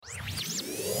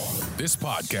This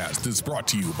podcast is brought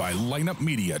to you by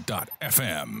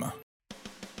lineupmedia.fm.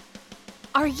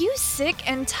 Are you sick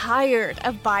and tired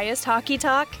of biased hockey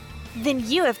talk? Then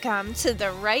you have come to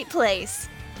the right place.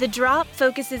 The Drop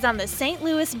focuses on the St.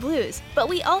 Louis Blues, but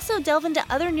we also delve into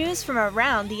other news from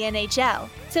around the NHL.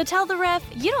 So tell the ref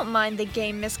you don't mind the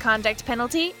game misconduct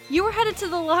penalty. You were headed to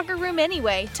the locker room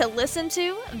anyway to listen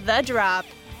to The Drop.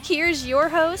 Here's your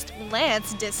host,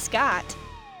 Lance Descott.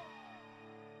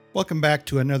 Welcome back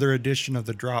to another edition of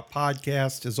the Drop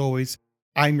Podcast. As always,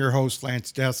 I'm your host,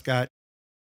 Lance Descott.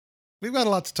 We've got a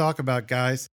lot to talk about,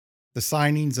 guys. The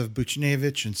signings of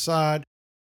Buchnevich and Sadd.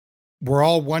 We're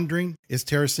all wondering, is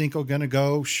Tarasenko going to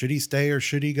go? Should he stay or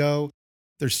should he go?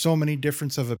 There's so many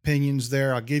difference of opinions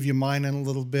there. I'll give you mine in a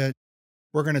little bit.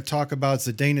 We're going to talk about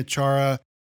Zdeno Chara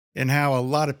and how a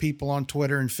lot of people on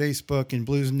Twitter and Facebook and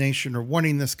Blues Nation are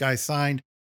wanting this guy signed.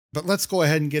 But let's go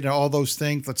ahead and get into all those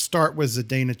things. Let's start with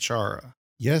Zdeno Chara.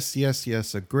 Yes.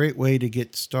 A great way to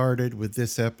get started with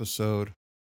this episode.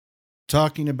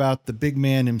 Talking about the big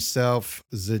man himself,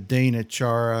 Zdeno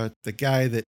Chara, the guy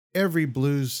that every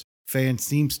Blues fan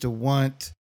seems to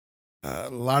want. A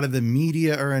lot of the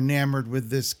media are enamored with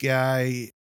this guy.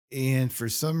 And for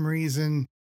some reason,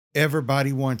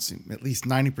 everybody wants him. At least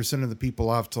 90% of the people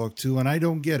I've talked to, and I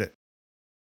don't get it.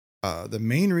 The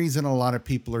main reason a lot of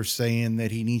people are saying that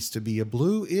he needs to be a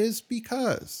Blue is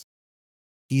because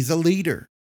he's a leader.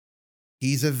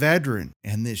 He's a veteran.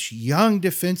 And this young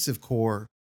defensive core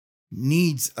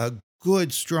needs a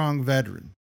good, strong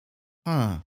veteran.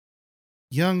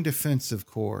 Young defensive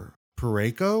core.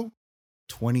 Parayko,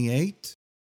 28.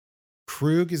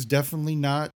 Krug is definitely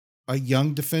not a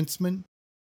young defenseman.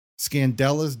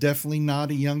 Scandella's definitely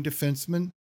not a young defenseman.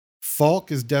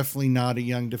 Falk is definitely not a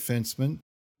young defenseman.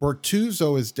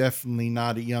 Bortuzzo is definitely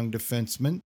not a young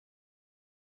defenseman.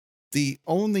 The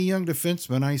only young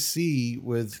defenseman I see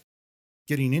with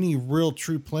getting any real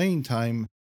true playing time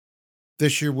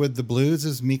this year with the Blues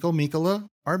is Mikko Mikkola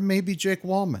or maybe Jake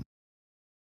Wallman.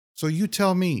 So you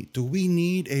tell me, do we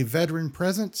need a veteran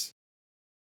presence?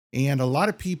 And a lot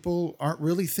of people aren't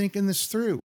really thinking this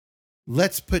through.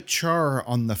 Let's put Chara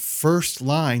on the first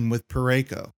line with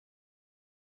Parayko.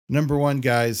 Number one,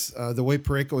 guys, the way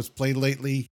Parayko has played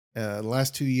lately, the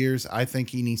last 2 years, I think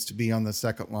he needs to be on the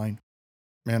second line,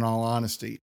 in all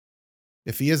honesty.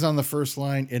 If he is on the first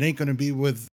line, it ain't going to be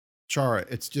with Chara.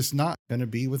 It's just not going to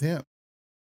be with him.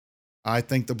 I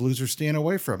think the Blues are staying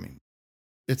away from him.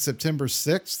 It's September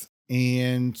 6th,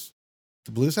 and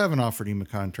the Blues haven't offered him a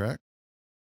contract.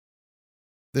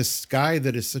 This guy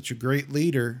that is such a great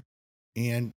leader,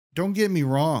 and don't get me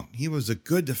wrong, he was a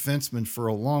good defenseman for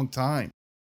a long time.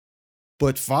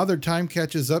 But Father Time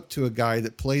catches up to a guy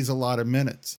that plays a lot of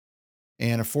minutes.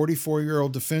 And a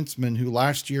 44-year-old defenseman who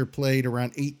last year played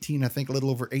around 18, I think a little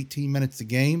over 18 minutes a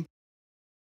game.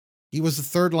 He was a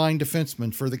third-line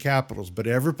defenseman for the Capitals, but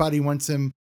everybody wants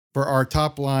him for our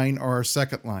top line or our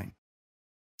second line.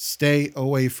 Stay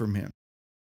away from him.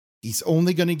 He's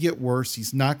only going to get worse.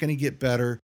 He's not going to get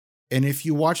better. And if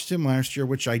you watched him last year,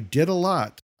 which I did a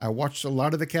lot, I watched a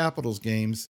lot of the Capitals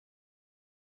games,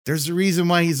 there's a reason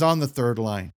why he's on the third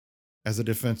line as a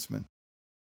defenseman.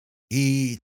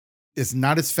 He is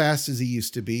not as fast as he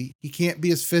used to be. He can't be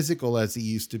as physical as he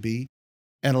used to be.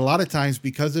 And a lot of times,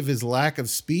 because of his lack of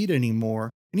speed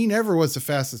anymore, and he never was the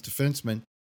fastest defenseman,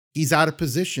 he's out of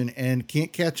position and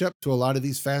can't catch up to a lot of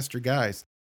these faster guys.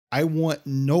 I want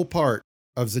no part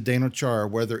of Zdeno Chara,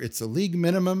 whether it's a league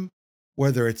minimum,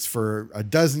 whether it's for a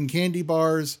dozen candy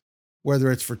bars,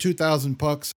 whether it's for 2,000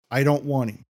 pucks. I don't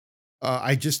want him.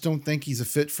 I just don't think he's a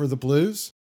fit for the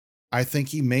Blues. I think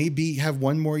he may have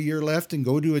one more year left and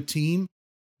go to a team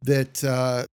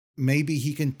that maybe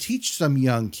he can teach some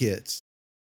young kids.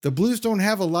 The Blues don't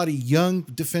have a lot of young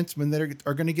defensemen that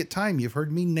are going to get time. You've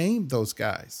heard me name those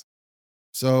guys.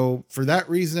 So for that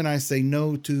reason, I say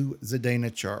no to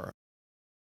Zdeno Chara.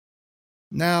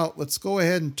 Now, let's go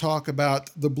ahead and talk about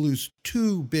the Blues'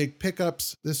 two big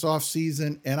pickups this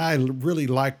offseason, and I really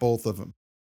like both of them.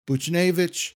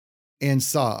 Buchnevich and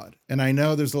Sadd. And I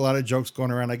know there's a lot of jokes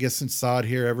going around. I guess since Sadd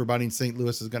here, everybody in St.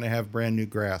 Louis is going to have brand new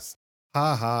grass.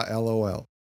 Ha ha, LOL.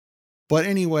 But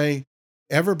anyway,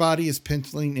 everybody is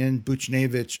penciling in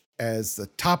Buchnevich as the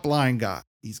top line guy.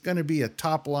 He's going to be a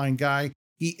top line guy.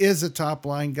 He is a top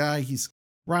line guy.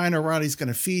 Ryan O'Reilly's going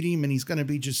to feed him, and he's going to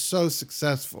be just so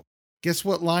successful. Guess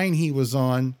what line he was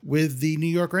on with the New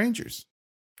York Rangers?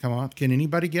 Come on, can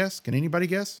anybody guess?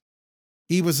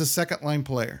 He was a second line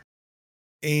player.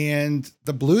 And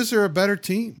the Blues are a better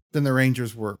team than the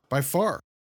Rangers were by far.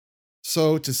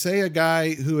 So to say a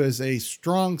guy who is a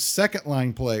strong second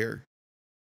line player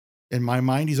In my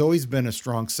mind, he's always been a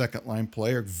strong second line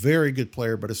player, very good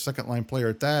player, but a second line player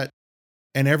at that.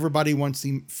 And everybody wants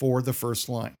him for the first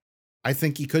line. I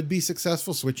think he could be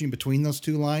successful switching between those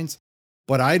two lines,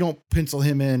 but I don't pencil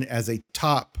him in as a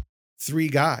top 3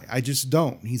 guy. I just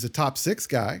don't. He's a top 6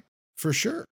 guy for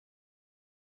sure.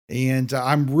 And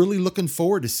I'm really looking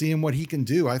forward to seeing what he can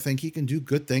do. I think he can do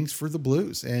good things for the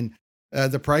Blues. And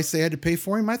the price they had to pay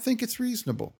for him, I think it's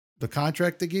reasonable. The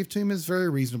contract they gave to him is very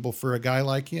reasonable for a guy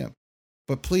like him.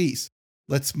 But please,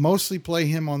 let's mostly play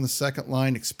him on the second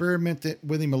line, experiment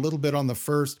with him a little bit on the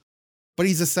first, but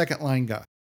he's a second line guy.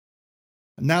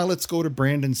 Now let's go to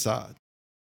Brandon Saad.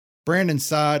 Brandon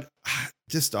Saad,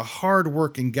 just a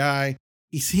hard-working guy.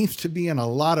 He seems to be in a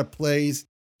lot of plays.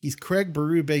 He's Craig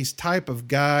Berube's type of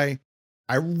guy.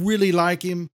 I really like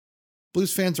him.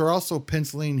 Blues fans are also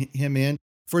penciling him in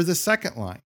for the second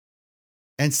line.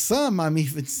 And some I'm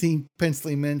even seeing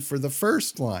penciling him in for the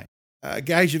first line.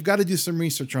 Guys, you've got to do some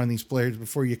research on these players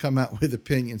before you come out with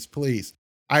opinions, please.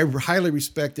 I highly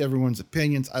respect everyone's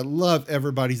opinions. I love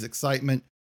everybody's excitement.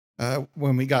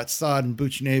 When we got Saad and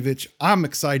Buchnevich, I'm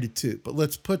excited too, but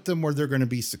let's put them where they're going to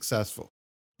be successful.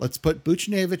 Let's put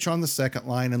Buchnevich on the second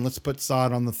line and let's put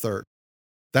Saad on the third.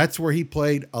 That's where he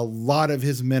played a lot of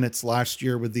his minutes last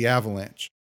year with the Avalanche.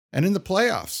 And in the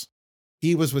playoffs,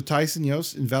 he was with Tyson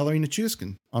Jost and Valeri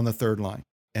Nichushkin on the third line.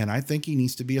 And I think he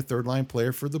needs to be a third line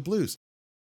player for the Blues.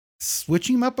 Switch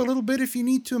him up a little bit if you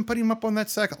need to and put him up on that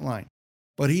second line.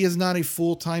 But he is not a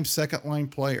full-time second line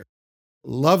player.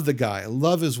 Love the guy.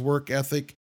 Love his work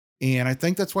ethic. And I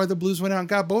think that's why the Blues went out and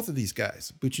got both of these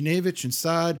guys. Buchnevich and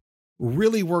Saad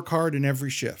really work hard in every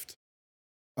shift.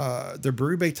 They're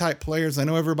Berube type players. I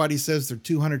know everybody says they're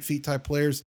 200 feet type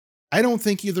players. I don't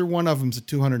think either one of them's a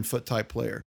 200 foot type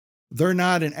player. They're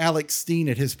not an Alex Steen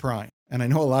at his prime. And I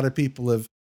know a lot of people have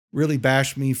really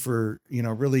bashed me for,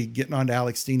 really getting on to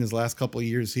Alex Steen his last couple of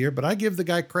years here, but I give the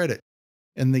guy credit.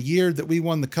 In the year that we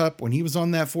won the cup, when he was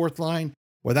on that fourth line,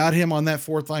 without him on that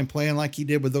fourth line playing like he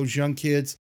did with those young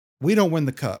kids, we don't win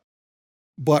the cup.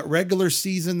 But regular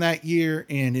season that year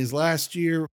and his last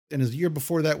year and his year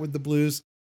before that with the Blues,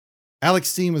 Alex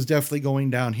Steen was definitely going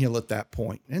downhill at that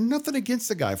point. And nothing against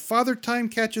the guy. Father time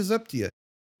catches up to you.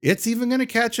 It's even going to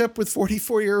catch up with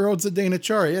 44-year-old Zdeno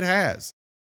Chara. It has.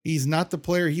 He's not the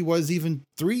player he was even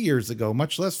 3 years ago,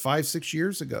 much less 5-6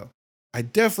 years ago. I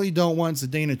definitely don't want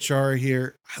Zdeno Chara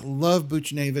here. I love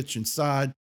Buchnevich and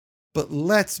Saad, but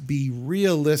let's be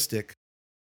realistic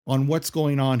on what's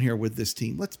going on here with this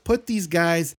team. Let's put these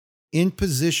guys in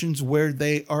positions where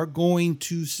they are going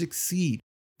to succeed.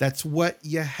 That's what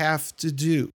you have to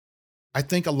do. I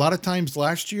think a lot of times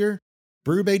last year,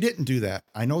 Berube didn't do that.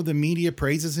 I know the media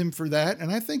praises him for that,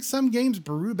 and I think some games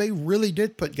Berube really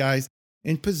did put guys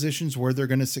in positions where they're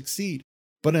going to succeed.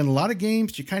 But in a lot of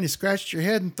games, you kind of scratched your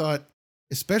head and thought,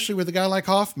 especially with a guy like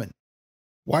Hoffman,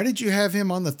 why did you have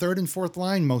him on the third and fourth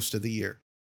line most of the year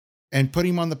and put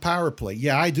him on the power play?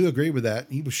 Yeah, I do agree with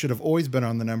that. He should have always been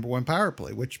on the number one power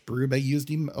play, which Berube used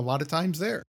him a lot of times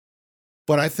there.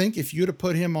 But I think if you'd have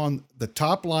put him on the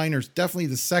top line, or definitely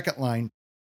the second line,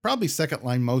 probably second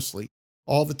line mostly,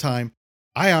 all the time,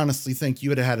 I honestly think you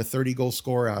would have had a 30-goal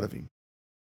scorer out of him.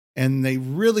 And they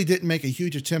really didn't make a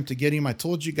huge attempt to get him. I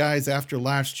told you guys after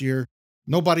last year,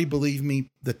 nobody believed me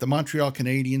that the Montreal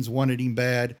Canadiens wanted him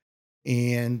bad.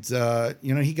 And,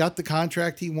 he got the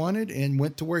contract he wanted and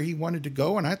went to where he wanted to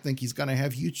go. And I think he's going to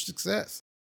have huge success.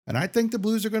 And I think the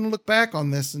Blues are going to look back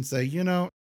on this and say,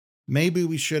 maybe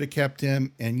we should have kept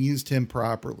him and used him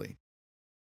properly.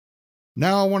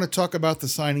 Now I want to talk about the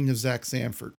signing of Zack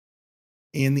Sanford.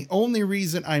 And the only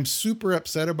reason I'm super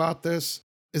upset about this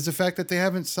is the fact that they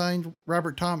haven't signed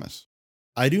Robert Thomas.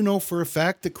 I do know for a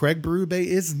fact that Craig Berube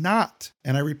is not,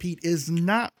 and I repeat, is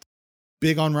not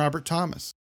big on Robert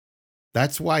Thomas.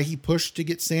 That's why he pushed to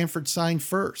get Sanford signed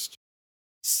first.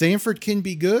 Sanford can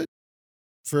be good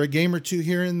for a game or two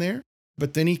here and there,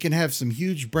 but then he can have some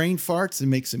huge brain farts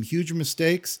and make some huge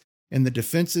mistakes in the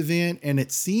defensive end. And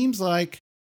it seems like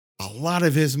a lot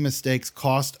of his mistakes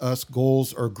cost us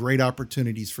goals or great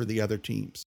opportunities for the other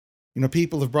teams.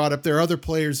 People have brought up there are other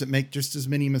players that make just as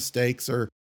many mistakes or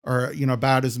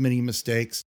about as many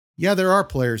mistakes. Yeah, there are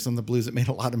players on the Blues that made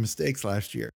a lot of mistakes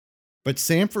last year. But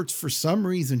Sanford's, for some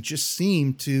reason, just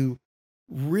seemed to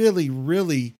really,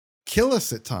 really kill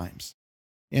us at times.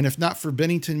 And if not for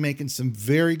Bennington making some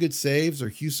very good saves, or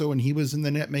Husso when he was in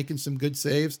the net making some good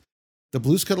saves, the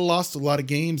Blues could have lost a lot of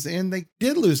games, and they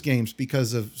did lose games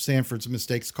because of Sanford's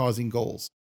mistakes causing goals.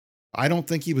 I don't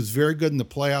think he was very good in the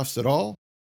playoffs at all,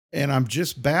 and I'm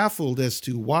just baffled as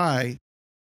to why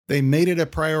they made it a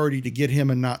priority to get him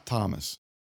and not Thomas.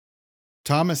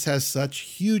 Thomas has such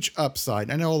huge upside.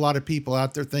 I know a lot of people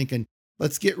out there thinking,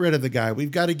 let's get rid of the guy.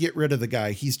 We've got to get rid of the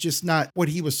guy. He's just not what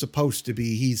he was supposed to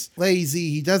be. He's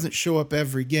lazy. He doesn't show up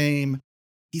every game.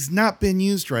 He's not been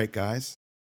used right, guys.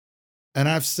 And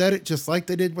I've said it just like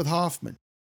they did with Hoffman.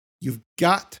 You've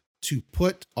got to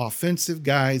put offensive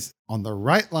guys on the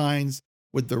right lines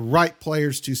with the right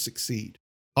players to succeed.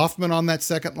 Hoffman on that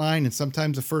second line and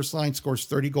sometimes the first line scores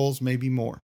 30 goals, maybe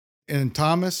more. And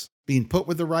Thomas being put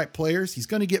with the right players, he's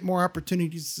going to get more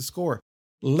opportunities to score.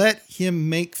 Let him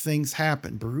make things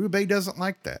happen. Berube doesn't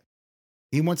like that.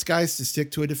 He wants guys to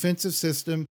stick to a defensive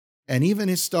system, and even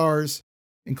his stars,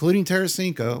 including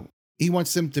Tarasenko, he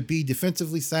wants them to be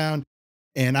defensively sound.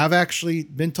 And I've actually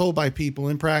been told by people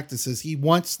in practices, he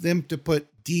wants them to put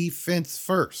defense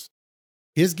first.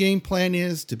 His game plan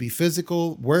is to be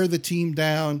physical, wear the team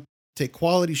down, take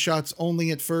quality shots only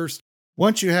at first.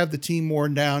 Once you have the team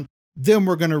worn down, then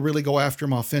we're going to really go after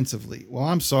him offensively. Well,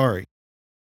 I'm sorry.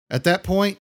 At that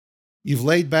point, you've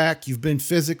laid back, you've been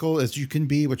physical as you can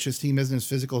be, which his team isn't as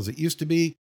physical as it used to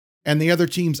be, and the other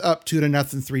team's up 2-0,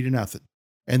 3-0.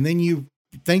 And then you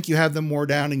think you have them more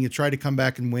down and you try to come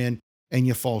back and win, and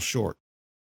you fall short.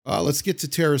 Let's get to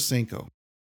Tarasenko.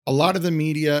 A lot of the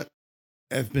media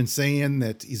have been saying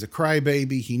that he's a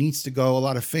crybaby, he needs to go. A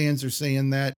lot of fans are saying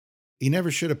that. He never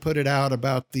should have put it out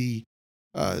about the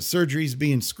surgeries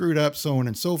being screwed up, so on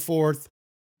and so forth,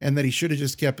 and that he should have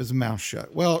just kept his mouth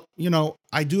shut. Well,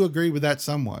 I do agree with that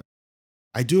somewhat.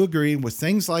 I do agree with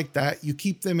things like that. You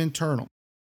keep them internal.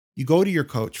 You go to your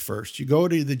coach first. You go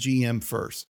to the GM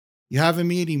first. You have a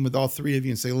meeting with all three of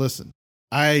you and say, listen,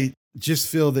 I just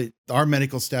feel that our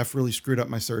medical staff really screwed up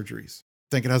my surgeries.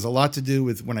 I think it has a lot to do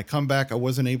with when I come back, I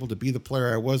wasn't able to be the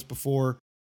player I was before.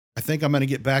 I think I'm going to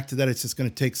get back to that. It's just going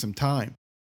to take some time.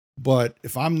 But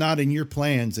if I'm not in your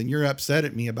plans and you're upset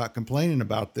at me about complaining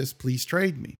about this, please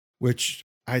trade me, which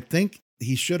I think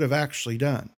he should have actually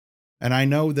done. And I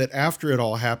know that after it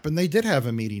all happened, they did have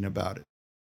a meeting about it.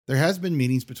 There has been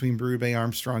meetings between Berube,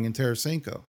 Armstrong, and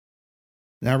Tarasenko.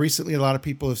 Now, recently, a lot of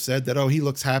people have said that, he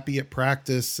looks happy at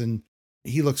practice and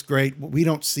he looks great. We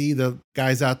don't see the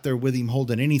guys out there with him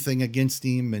holding anything against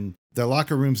him, and the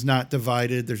locker room's not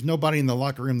divided. There's nobody in the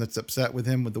locker room that's upset with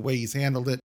him with the way he's handled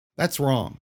it. That's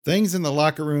wrong. Things in the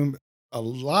locker room, a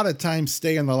lot of times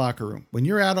stay in the locker room. When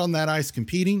you're out on that ice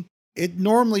competing, it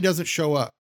normally doesn't show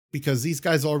up because these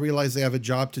guys all realize they have a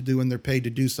job to do and they're paid to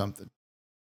do something.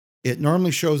 It normally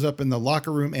shows up in the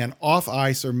locker room and off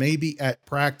ice or maybe at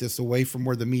practice away from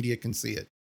where the media can see it.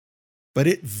 But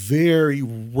it very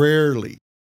rarely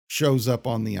shows up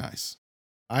on the ice.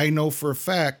 I know for a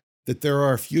fact that there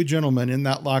are a few gentlemen in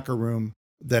that locker room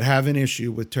that have an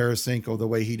issue with Tarasenko the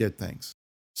way he did things.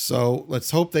 So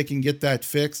let's hope they can get that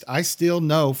fixed. I still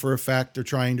know for a fact they're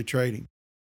trying to trade him.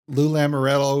 Lou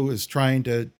Lamoriello is trying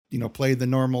to, play the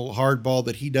normal hardball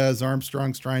that he does.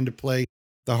 Armstrong's trying to play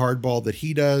the hardball that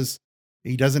he does.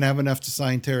 He doesn't have enough to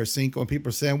sign Tarasenko. And people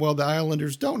are saying, well, the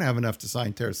Islanders don't have enough to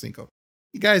sign Tarasenko.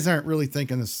 You guys aren't really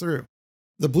thinking this through.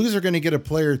 The Blues are going to get a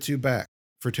player or two back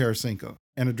for Tarasenko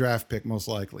and a draft pick, most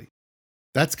likely.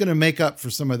 That's going to make up for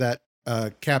some of that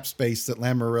cap space that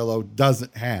Lamoriello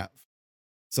doesn't have.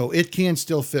 So it can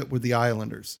still fit with the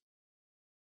Islanders.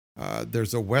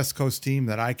 There's a West Coast team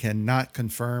that I cannot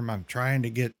confirm. I'm trying to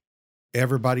get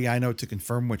everybody I know to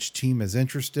confirm which team is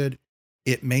interested.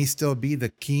 It may still be the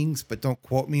Kings, but don't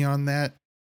quote me on that.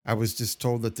 I was just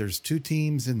told that there's two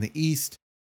teams in the East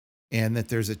and that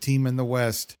there's a team in the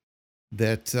West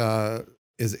that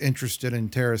is interested in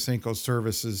Tarasenko's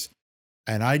services.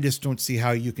 And I just don't see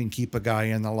how you can keep a guy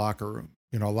in the locker room.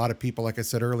 A lot of people, like I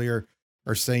said earlier,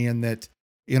 are saying that,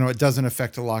 it doesn't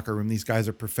affect the locker room. These guys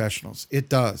are professionals. It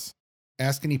does.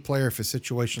 Ask any player if a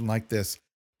situation like this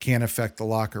can affect the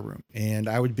locker room. And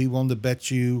I would be willing to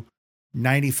bet you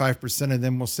 95% of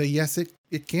them will say, yes,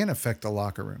 it can affect the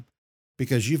locker room,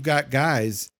 because you've got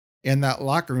guys in that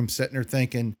locker room sitting there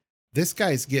thinking, this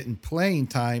guy's getting playing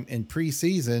time in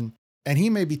preseason, and he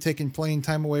may be taking playing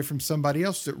time away from somebody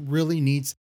else that really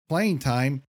needs playing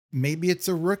time. Maybe it's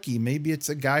a rookie. Maybe it's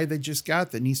a guy they just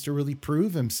got that needs to really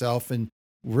prove himself and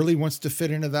really wants to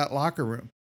fit into that locker room.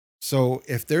 So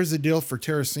if there's a deal for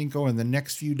Tarasenko in the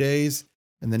next few days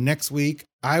and the next week,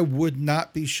 I would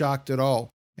not be shocked at all.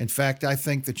 In fact, I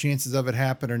think the chances of it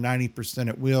happen are 90%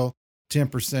 it will,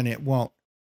 10% it won't.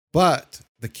 But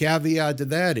the caveat to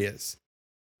that is,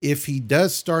 if he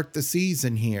does start the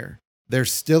season here,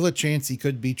 there's still a chance he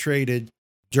could be traded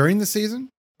during the season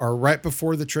or right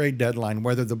before the trade deadline,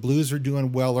 whether the Blues are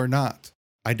doing well or not.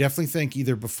 I definitely think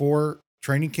either before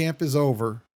training camp is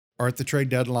over or at the trade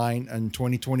deadline in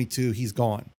 2022, he's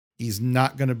gone. He's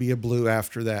not going to be a Blue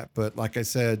after that. But like I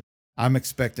said, I'm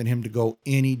expecting him to go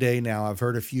any day now. I've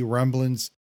heard a few rumblings,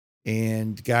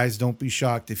 and guys, don't be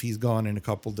shocked if he's gone in a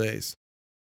couple days.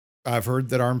 I've heard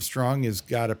that Armstrong has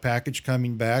got a package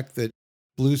coming back that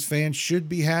Blues fans should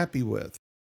be happy with.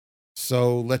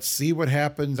 So let's see what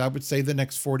happens. I would say the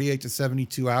next 48 to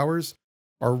 72 hours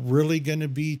are really going to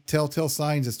be telltale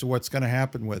signs as to what's going to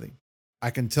happen with him.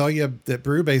 I can tell you that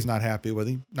Berube's not happy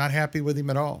with him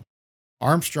at all.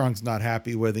 Armstrong's not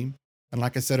happy with him. And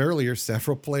like I said earlier,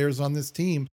 several players on this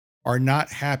team are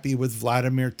not happy with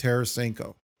Vladimir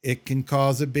Tarasenko. It can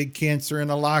cause a big cancer in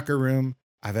a locker room.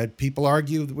 I've had people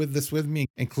argue with me,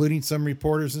 including some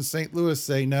reporters in St. Louis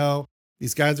say, no,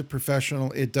 these guys are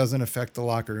professional. It doesn't affect the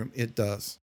locker room. It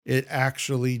does. It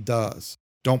actually does.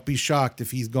 Don't be shocked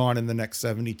if he's gone in the next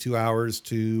 72 hours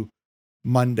to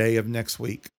Monday of next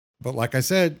week. But like I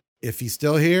said, if he's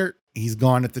still here, he's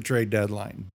gone at the trade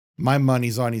deadline. My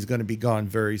money's on he's going to be gone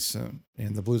very soon.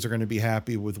 And the Blues are going to be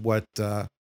happy with what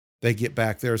they get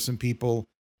back. There are some people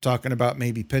talking about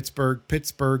maybe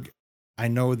Pittsburgh. I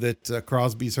know that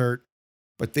Crosby's hurt,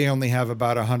 but they only have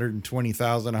about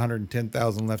 120,000,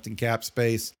 110,000 left in cap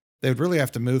space. They would really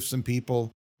have to move some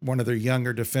people, one of their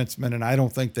younger defensemen, and I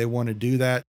don't think they want to do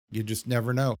that. You just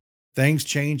never know. Things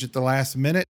change at the last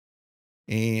minute,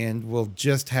 and we'll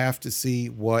just have to see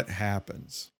what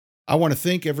happens. I want to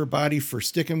thank everybody for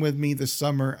sticking with me this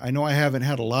summer. I know I haven't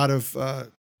had a lot of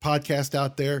podcasts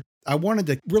out there. I wanted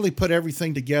to really put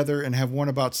everything together and have one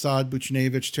about Saad,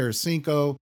 Buchnevich,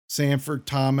 Tarasenko, Sanford,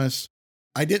 Thomas.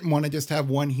 I didn't want to just have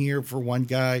one here for one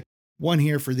guy, one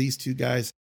here for these two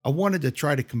guys. I wanted to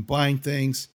try to combine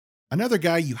things. Another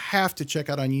guy you have to check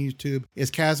out on YouTube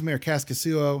is Kazimir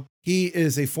Kaskisuo. He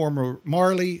is a former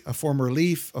Marley, a former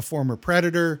Leaf, a former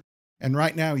Predator, and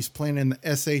right now he's playing in the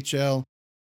SHL.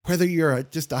 Whether you're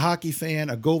just a hockey fan,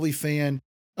 a goalie fan,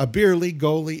 a beer league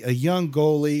goalie, a young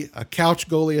goalie, a couch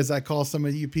goalie, as I call some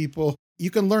of you people, you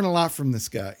can learn a lot from this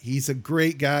guy. He's a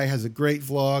great guy, has a great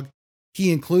vlog.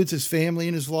 He includes his family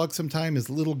in his vlog sometimes, his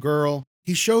little girl.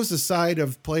 He shows the side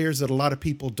of players that a lot of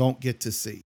people don't get to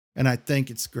see, and I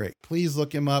think it's great. Please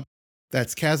look him up.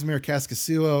 That's Kazimir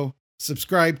Kaskisuo.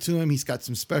 Subscribe to him. He's got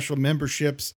some special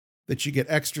memberships that you get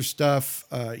extra stuff.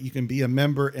 You can be a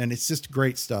member, and it's just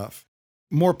great stuff.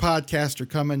 More podcasts are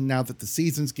coming now that the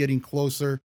season's getting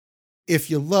closer. If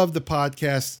you love the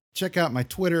podcast, check out my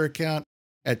Twitter account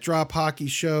at Drop Hockey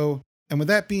Show. And with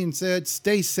that being said,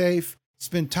 stay safe,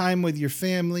 spend time with your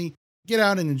family, get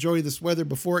out and enjoy this weather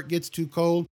before it gets too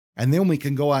cold. And then we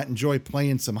can go out and enjoy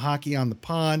playing some hockey on the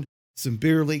pond, some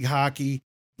beer league hockey.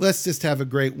 Let's just have a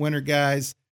great winter,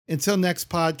 guys. Until next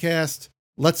podcast,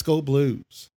 let's go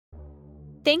Blues.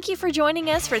 Thank you for joining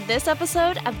us for this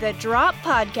episode of the Drop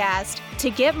Podcast.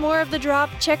 To get more of The Drop,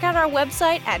 check out our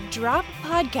website at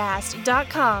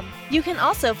droppodcast.com. You can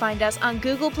also find us on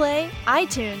Google Play,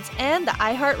 iTunes, and the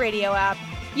iHeartRadio app.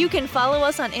 You can follow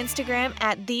us on Instagram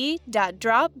at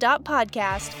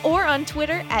the.drop.podcast or on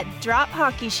Twitter at Drop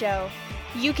Hockey Show.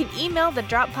 You can email the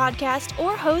Drop Podcast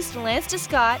or host Lance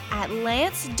DeScott at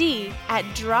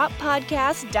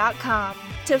lanced@droppodcast.com.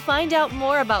 To find out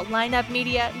more about Lineup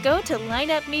Media, go to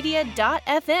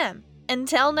lineupmedia.fm.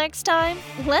 Until next time,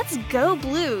 let's go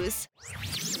Blues!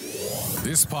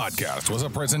 This podcast was a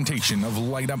presentation of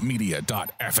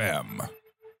lineupmedia.fm.